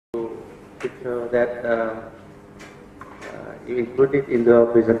picture that you included in the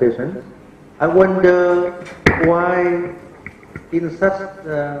presentation. I wonder why in such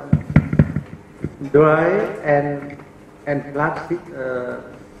dry and plastic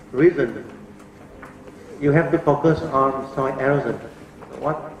region you have to focus on soil erosion.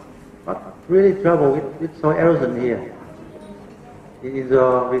 What really trouble with soil erosion here in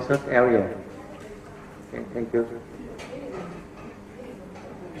the research area? Okay, thank you.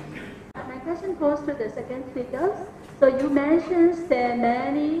 My question goes to the second speaker. So you mentioned there are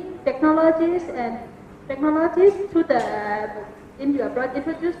many technologies to the in your project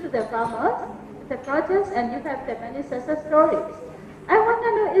introduced to the farmers, the projects, and you have the many success stories. I want to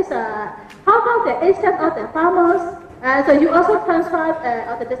know is how about the extent of the farmers? So you also transfer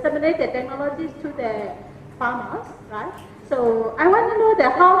or the disseminate the technologies to the farmers, right? So I want to know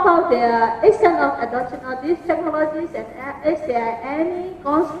how about the extent of adoption of these technologies, and is there any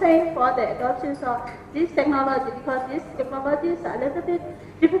constraint for the adoption of this technology, because these technologies are a little bit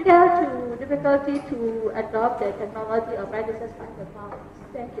difficulty to adopt the technology or practices by the farmers.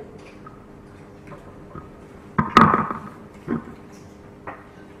 Thank you.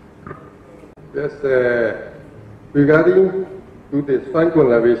 Yes, regarding to the soil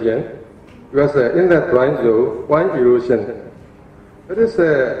conservation, because in that drying zone, soil erosion, that is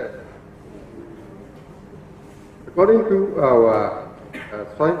according to our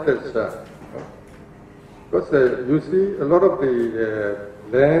scientists, because you see a lot of the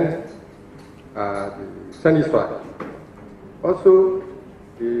land, the sandy soil. Also,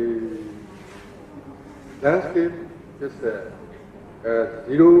 the landscape is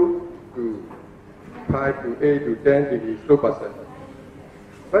 0 to 5 to 8 to 10 degrees slope percent.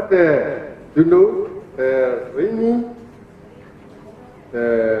 But you know, rainy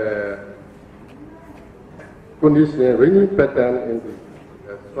condition, rainy pattern in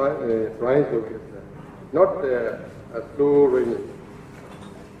the drying zone is not a slow raining.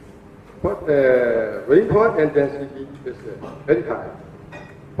 But the rainfall intensity is very high.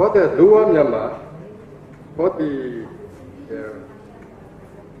 For the lower Myanmar, for the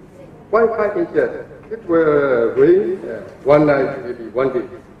 0.5 inches, it will rain one night, maybe one day.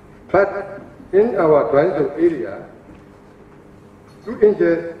 But in our drying zone area, 2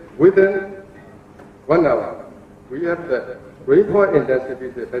 inches within 1 hour. We have the rainfall intensity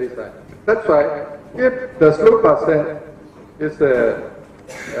is very high. That's why if the slope percent is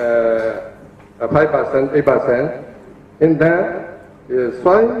 5%, 8%, in that the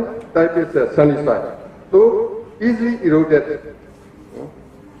soil type is a sunny soil. So easily eroded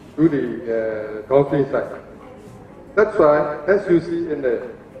to the downstream side. That's why, as you see in the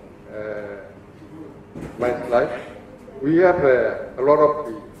my slide, we have a lot of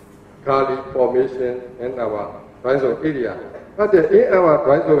the garlic formation in our drying zone area. But in our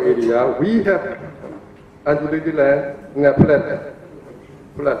drying zone area, we have undulated land in a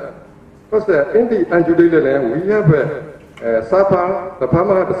flat. Because in the undulated land, we have sapa, the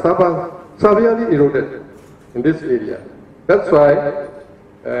farmer has sapa severely eroded in this area. That's why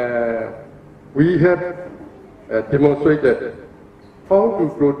we have demonstrated how to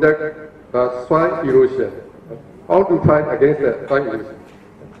protect the soil erosion, how to fight against the soil erosion.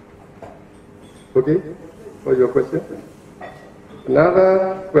 Okay, for your question.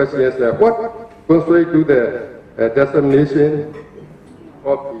 Another question is what constraint to the dissemination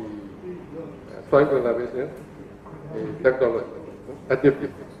of the soil conservation technology,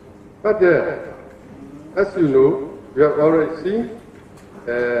 adaptation. But as you know, we have already seen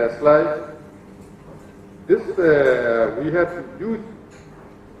slide. This we have to use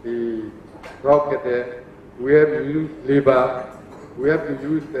the rocket, we have to use labor, we have to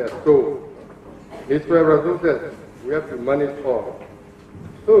use the stove. Natural resources, we have to manage all.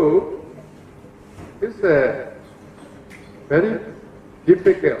 So it's very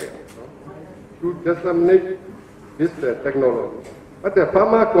difficult to disseminate this technology. But the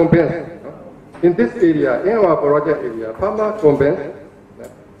farmer convinced in this area, in our project area, farmer convinced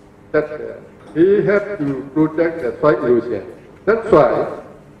that he have to protect the soil erosion. That's why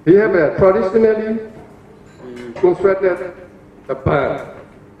he have traditionally constructed the barn,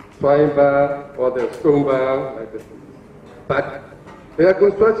 soil barn or the stone barn like this. But their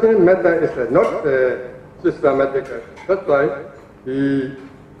construction method is not systematic. That's why the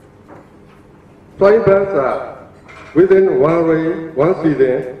soil barns are within one rain, one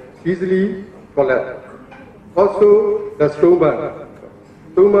season, easily collapse. Also, the stone barn.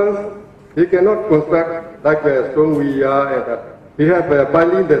 Stone barns, he cannot construct like a stone we are, and he have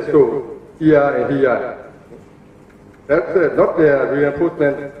piling the stone here and here. That's not the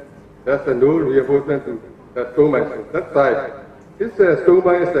reinforcement. There's no reinforcement to the stone mine. That's why this stone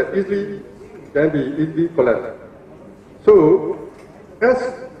mine is easily can be easily collected. So, as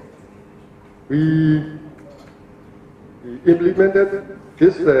we implemented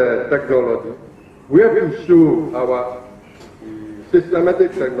this technology, we have to show our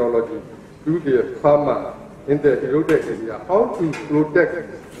systematic technology to the farmer in the eroded area, how to protect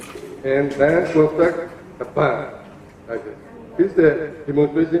and then construct a barn like this. This is the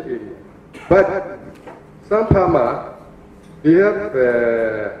demonstration area. But some farmers, they have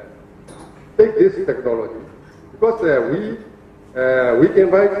take this technology because we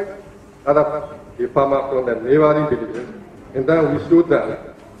invite other farmers from the neighboring villages, and then we show them,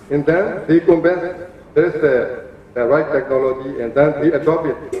 and then they convince there's the right technology, and then they adopt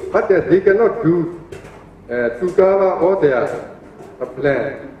it. But they cannot do to cover all their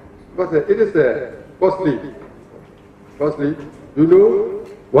plan because it is costly. Costly. You know,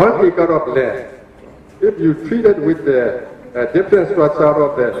 1 acre of land, if you treat it with the different structure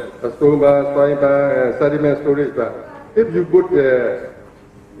of the stone bar, soil bar, and sediment storage bar, if you put the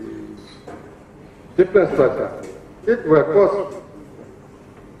different structure, it will cost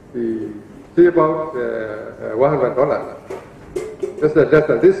say about $100. That's the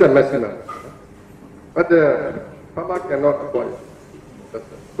lesson. This is a maximum. But the farmer cannot afford it.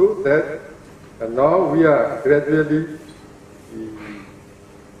 So that now we are gradually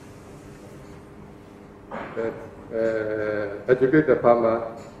educate the farmer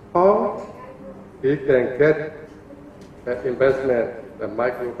how he can get the investment, the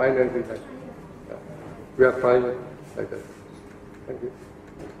microfinancing. We are trying like that. Thank you.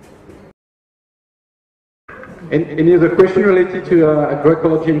 Any other question related to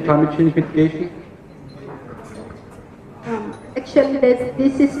agroecology and climate change mitigation? Actually,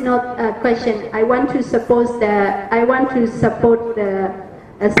 this is not a question. I want to support the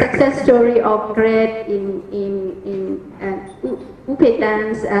success story of GRED in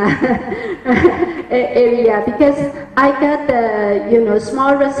Upetan's area, because I got the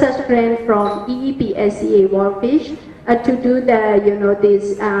small research grant from EEP SEA Worldfish to do the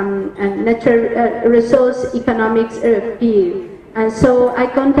this natural resource economics field, and so I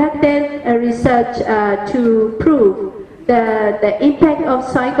conducted a research to prove the impact of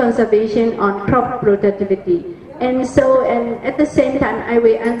soil conservation on crop productivity. And so, and at the same time, I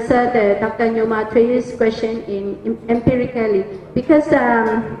will answer the Dr. Nyoma Twee's question empirically, because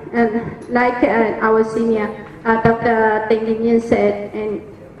like our senior Dr. Tenginian said,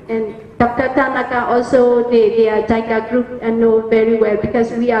 and Dr. Tanaka also, their JICA group know very well,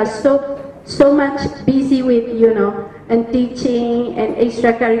 because we are so much busy with and teaching and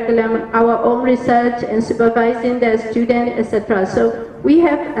extracurriculum, our own research and supervising the student, etc. So we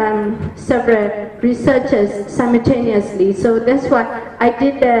have several researchers simultaneously. So that's why I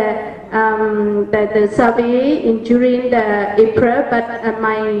did the survey during the April, but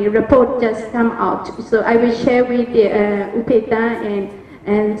my report just come out. So I will share with Upeta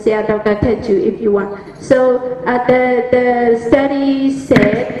and Sia Dr. Teju if you want. So the study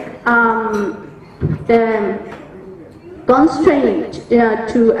said the constraint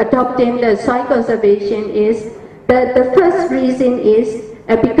to adopting the soil conservation is the first reason is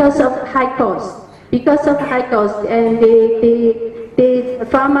because of high cost. Because of high cost, and the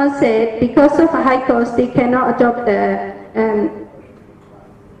farmer said because of high cost they cannot adopt the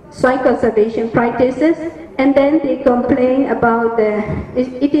soil conservation practices, and then they complain about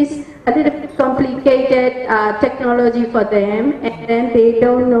it is a little bit complicated technology for them, and then they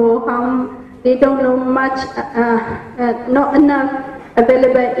don't know much, not enough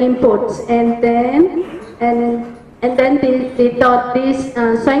available inputs, and then they thought these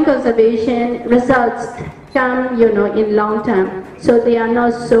soil conservation results come in long term, so they are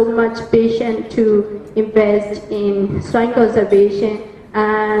not so much patient to invest in soil conservation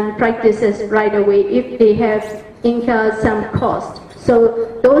and practices right away if they have incurred some cost. So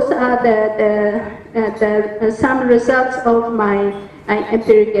those are the some results of my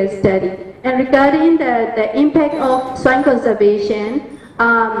empirical study. And regarding the impact of soil conservation,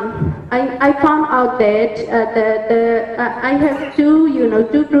 I found out that I have two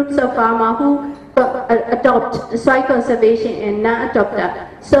groups of farmers who adopt soil conservation and non-adopter.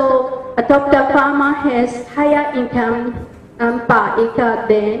 So adopter farmer has higher income per acre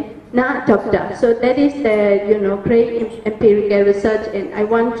than non-adopter. So that is the great empirical research, and I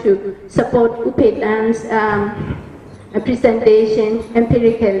want to support Upetan's presentation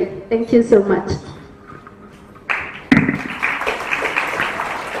empirically. Thank you so much.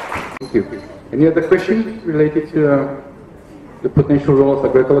 Thank you. Any other questions related to the potential role of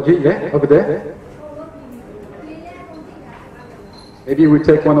agroecology? Yeah, over there. Maybe we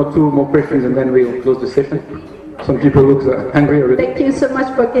take one or two more questions and then we'll close the session. some people look angry already. Thank you so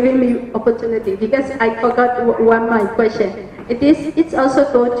much for giving me opportunity, because I forgot one my question. It's also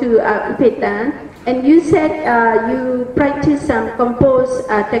go to Upetan, and you said you practice some compost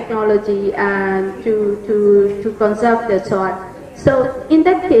technology to conserve the soil. So in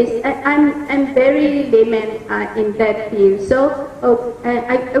that case, I'm very layman in that field. So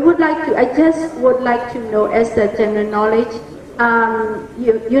I just would like to know, as the general knowledge,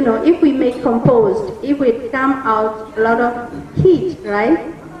 you know, if we make compost, it will come out a lot of heat, right?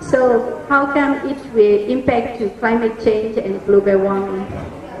 So how come it will impact to climate change and global warming?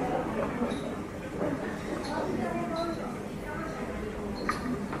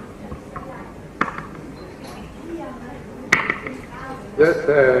 Yes,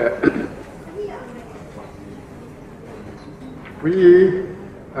 we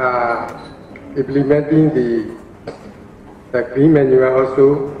are implementing the green manure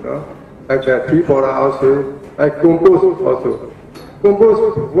also, like the tree fodder also, like compost also.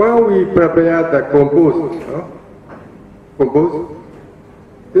 Compost, when we prepare the compost,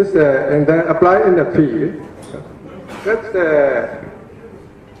 this and then apply in the field. That's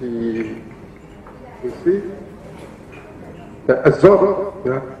you see, the absorb,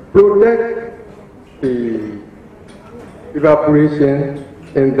 protect the evaporation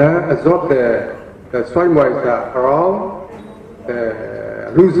and then absorb the soil moisture around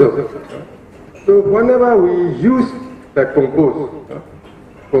the root zone. So whenever we use the compost,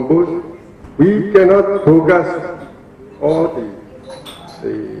 we cannot focus all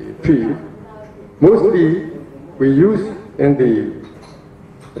the field. Mostly we use in the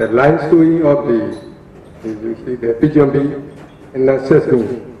limestone of the pigeon bee and the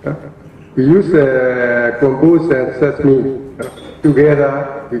sesame. We use compost and sesame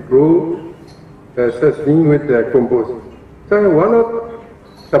together. We grow the sesame with the compost. So one of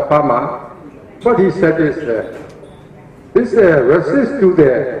the farmer, what he said is this resist to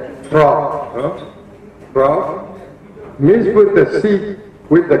the drought. Drought mixed with the seed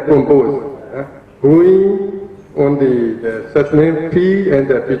with the compost, growing on the sesame pea and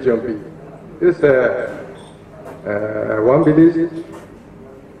the pigeon pea. This one village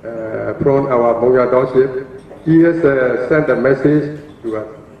from our Monga township, he has sent a message to us.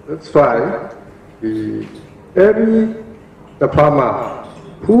 That's why the farmer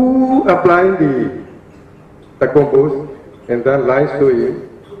who applying the compost and then limestone,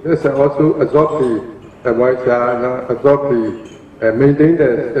 this also absorb the moisture, absorb maintain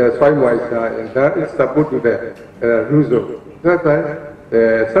the soil moisture, and that is supposed to the root zone. That's why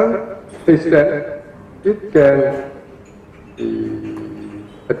some extent it can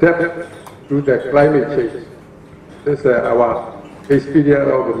adapt to the climate change. This is our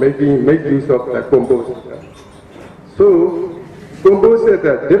experience of make use of the compost. So compost is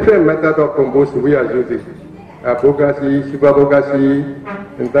a different method of compost we are using. Bogacy, super bogacy,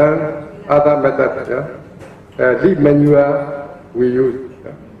 and then other methods. Leaf manure we use.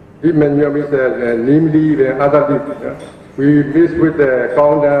 Leaf manure means neem leaf and other leaves. We mix with the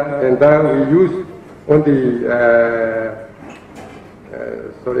counter and then we use on the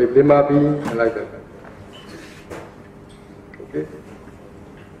lima bean and like that. Okay.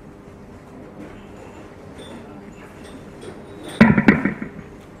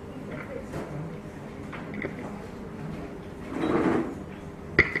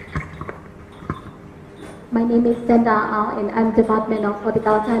 My name is Senda Ao, and I'm Department of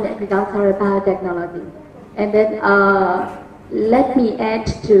Horticulture and Agricultural Biotechnology. And then let me add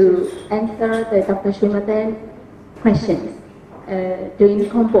to answer the Dr. Srimathan questions doing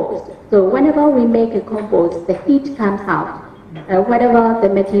compost. So whenever we make a compost, the heat comes out, whatever the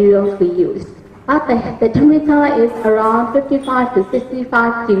materials we use. But the temperature is around 55 to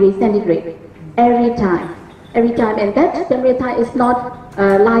 65 degrees centigrade every time. And that temperature is not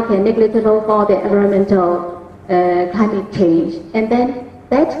like a negligible for the environmental climate change. And then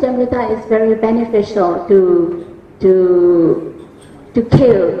that temperature is very beneficial to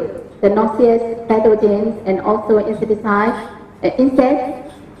kill the noxious pathogens and also insects,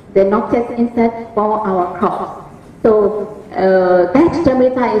 the noxious insects for our crops. So that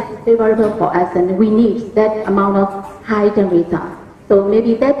temperature is favorable for us, and we need that amount of high temperature. So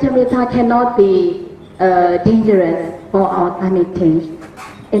maybe that temperature cannot be dangerous for our climate change,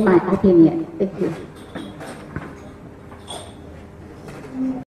 in my opinion. Thank you.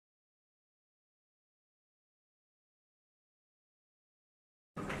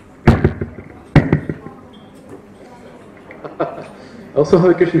 I also have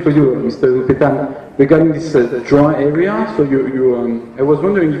a question for you, Mr. Lupetan, regarding this dry area. So I was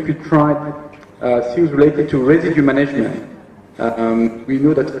wondering if you tried things related to residue management. We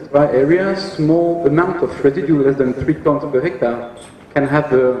know that in dry areas, small amount of residue, less than 3 tons per hectare, can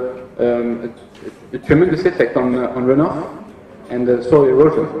have a tremendous effect on runoff and soil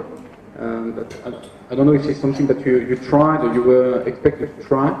erosion. I don't know if it's something that you tried or you were expected to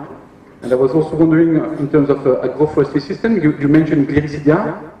try. And I was also wondering, in terms of agroforestry system, you mentioned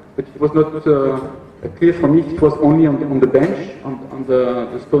gliricidia, but it was not clear for me if it was only on the bench, on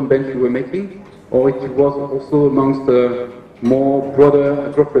the stone bench you were making, or it was also amongst more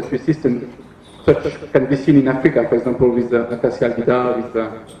broader agroforestry systems. Such can be seen in Africa, for example, with Acacia albida, with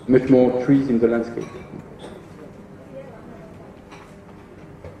much more trees in the landscape.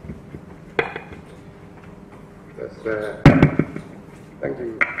 Thank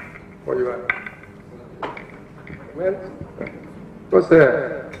you for your comment. Because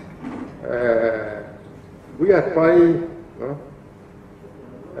we are trying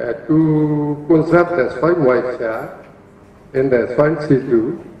to conserve the soil moisture in the soil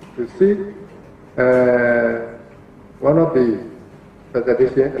situ to see one of the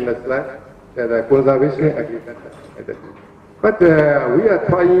presentation in the slide, the conservation agriculture. But we are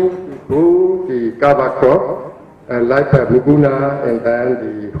trying to grow the cover crop like muguna and then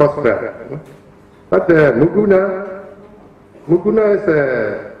the horse crab. But muguna is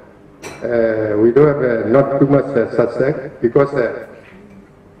we don't have not too much success because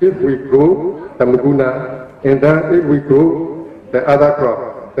if we grow the muguna and then if we grow the other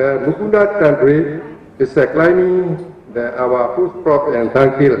crop, the muguna temperate is climbing our food crop and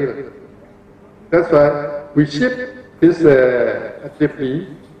then kill. That's why we ship this activity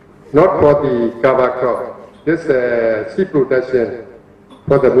not for the cover crop. This seed production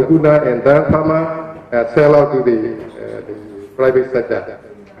for the muguna and then farmer sell out to the private sector.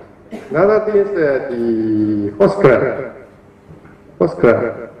 Another thing is the horse crab. Horse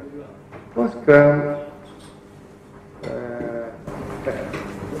crab. Horse crab.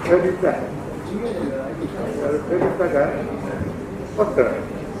 Horse crab.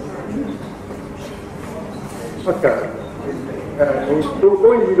 Horse crab.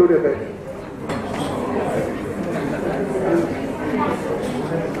 Going below the bed.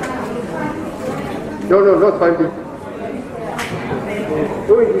 No, not finding.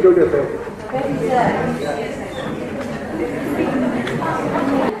 Going below the bed.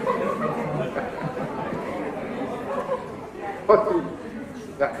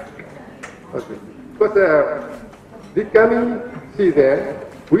 Because this coming season,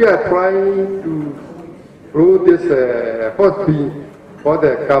 we are trying to grow this horse bean for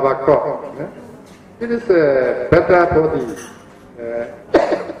the cover crop. It is better for the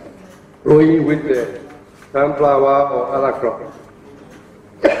growing with the sunflower or other crops.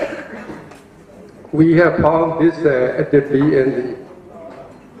 We have found this activity in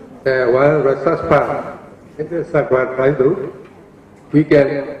the one research farm in the Sagwan Tribal. We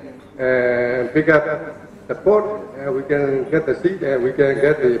can pick up the pot, we can get the seed, and we can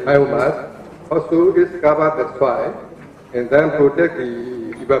get the biomass. Also, this covers the soil and then protect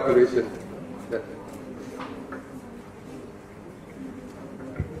the evaporation. Yes.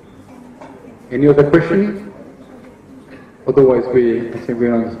 Any other question? Otherwise, I think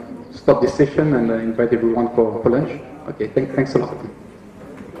we're going to stop this session and invite everyone for lunch. Okay, thanks a lot.